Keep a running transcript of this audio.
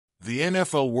The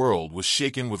NFL world was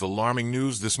shaken with alarming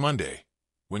news this Monday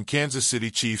when Kansas City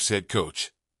Chiefs head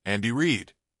coach Andy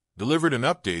Reid delivered an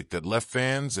update that left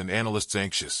fans and analysts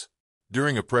anxious.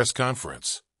 During a press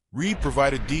conference, Reid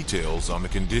provided details on the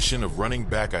condition of running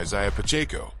back Isaiah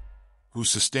Pacheco, who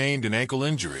sustained an ankle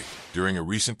injury during a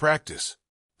recent practice.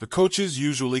 The coach's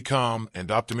usually calm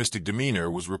and optimistic demeanor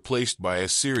was replaced by a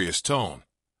serious tone,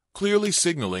 clearly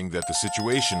signaling that the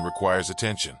situation requires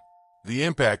attention. The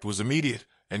impact was immediate,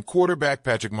 and quarterback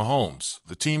Patrick Mahomes,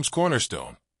 the team's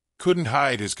cornerstone, couldn't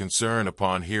hide his concern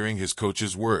upon hearing his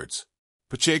coach's words.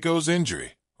 Pacheco's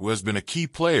injury, who has been a key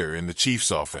player in the Chiefs'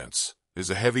 offense, is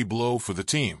a heavy blow for the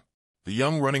team. The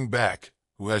young running back,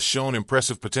 who has shown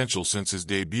impressive potential since his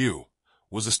debut,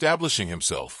 was establishing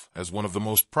himself as one of the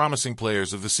most promising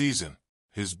players of the season.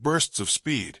 His bursts of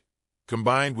speed,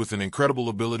 combined with an incredible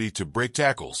ability to break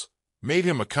tackles, made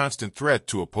him a constant threat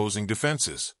to opposing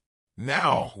defenses.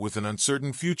 Now, with an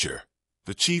uncertain future,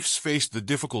 the Chiefs faced the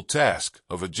difficult task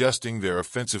of adjusting their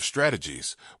offensive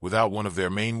strategies without one of their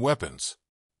main weapons.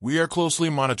 "We are closely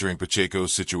monitoring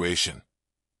Pacheco's situation,"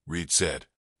 Reid said.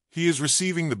 "He is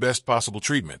receiving the best possible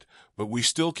treatment, but we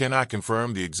still cannot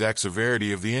confirm the exact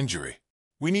severity of the injury.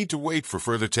 We need to wait for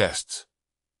further tests."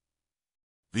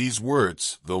 These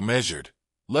words, though measured,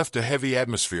 left a heavy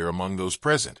atmosphere among those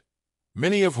present,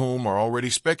 many of whom are already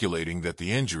speculating that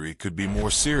the injury could be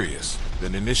more serious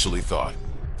than initially thought.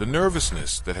 The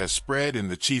nervousness that has spread in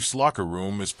the Chiefs' locker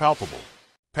room is palpable.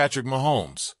 Patrick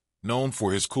Mahomes, known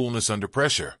for his coolness under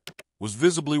pressure, was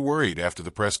visibly worried after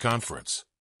the press conference.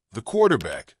 The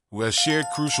quarterback, who has shared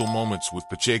crucial moments with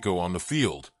Pacheco on the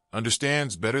field,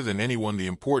 understands better than anyone the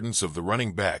importance of the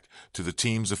running back to the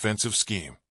team's offensive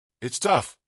scheme. "It's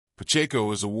tough. Pacheco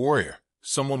is a warrior,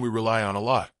 someone we rely on a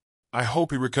lot. I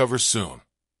hope he recovers soon,"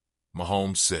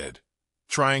 Mahomes said,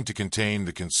 trying to contain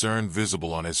the concern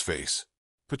visible on his face.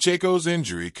 Pacheco's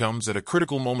injury comes at a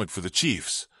critical moment for the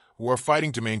Chiefs, who are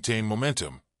fighting to maintain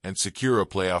momentum and secure a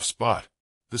playoff spot.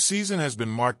 The season has been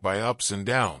marked by ups and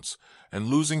downs, and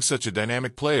losing such a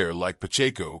dynamic player like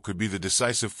Pacheco could be the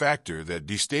decisive factor that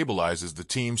destabilizes the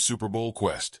team's Super Bowl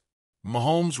quest.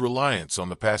 Mahomes' reliance on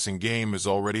the passing game is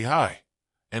already high,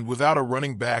 and without a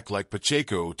running back like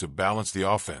Pacheco to balance the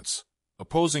offense,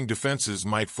 opposing defenses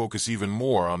might focus even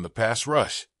more on the pass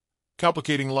rush,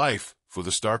 complicating life for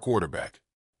the star quarterback.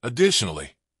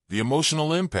 Additionally, the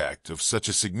emotional impact of such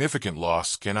a significant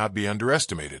loss cannot be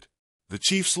underestimated. The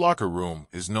Chiefs' locker room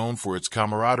is known for its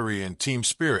camaraderie and team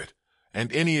spirit,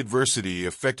 and any adversity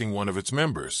affecting one of its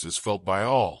members is felt by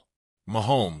all.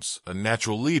 Mahomes, a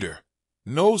natural leader,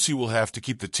 knows he will have to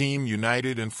keep the team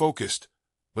united and focused,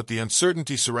 but the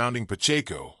uncertainty surrounding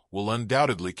Pacheco will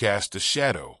undoubtedly cast a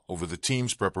shadow over the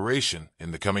team's preparation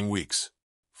in the coming weeks.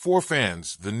 For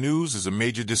fans, the news is a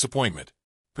major disappointment.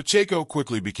 Pacheco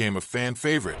quickly became a fan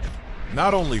favorite,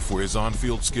 not only for his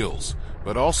on-field skills,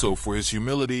 but also for his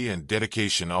humility and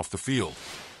dedication off the field.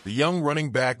 The young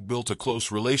running back built a close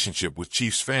relationship with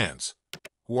Chiefs fans,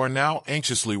 who are now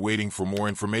anxiously waiting for more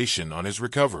information on his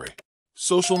recovery.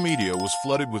 Social media was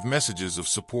flooded with messages of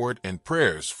support and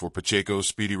prayers for Pacheco's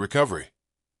speedy recovery,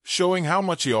 showing how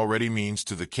much he already means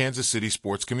to the Kansas City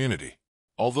sports community.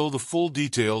 Although the full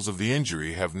details of the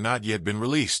injury have not yet been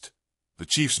released, the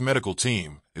Chiefs' medical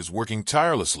team is working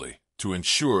tirelessly to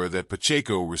ensure that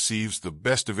Pacheco receives the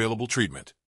best available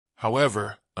treatment.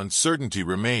 However, uncertainty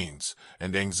remains,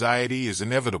 and anxiety is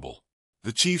inevitable.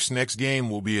 The Chiefs' next game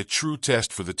will be a true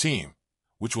test for the team,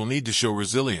 which will need to show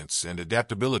resilience and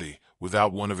adaptability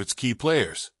without one of its key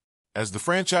players. As the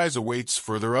franchise awaits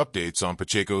further updates on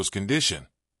Pacheco's condition,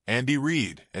 Andy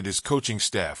Reid and his coaching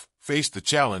staff face the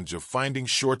challenge of finding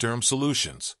short-term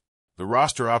solutions. The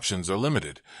roster options are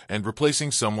limited, and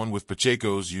replacing someone with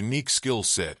Pacheco's unique skill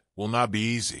set will not be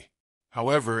easy.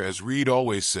 However, as Reid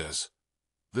always says,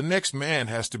 the next man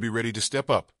has to be ready to step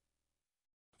up.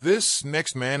 This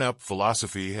next man up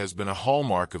philosophy has been a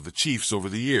hallmark of the Chiefs over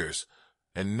the years,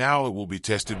 and now it will be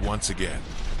tested once again.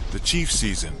 The Chiefs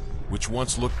season, which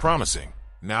once looked promising,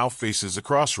 now faces a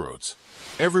crossroads.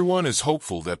 Everyone is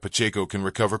hopeful that Pacheco can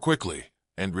recover quickly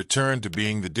and return to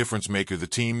being the difference maker the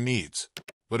team needs.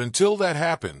 But until that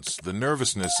happens, the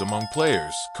nervousness among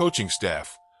players, coaching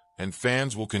staff, and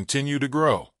fans will continue to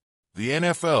grow. The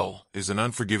NFL is an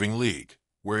unforgiving league,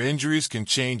 where injuries can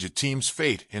change a team's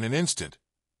fate in an instant,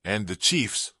 and the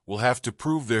Chiefs will have to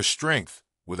prove their strength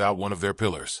without one of their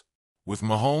pillars. With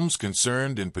Mahomes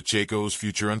concerned and Pacheco's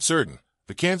future uncertain,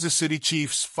 the Kansas City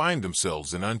Chiefs find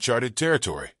themselves in uncharted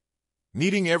territory,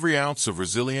 needing every ounce of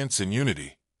resilience and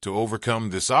unity to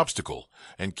overcome this obstacle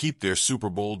and keep their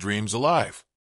Super Bowl dreams alive.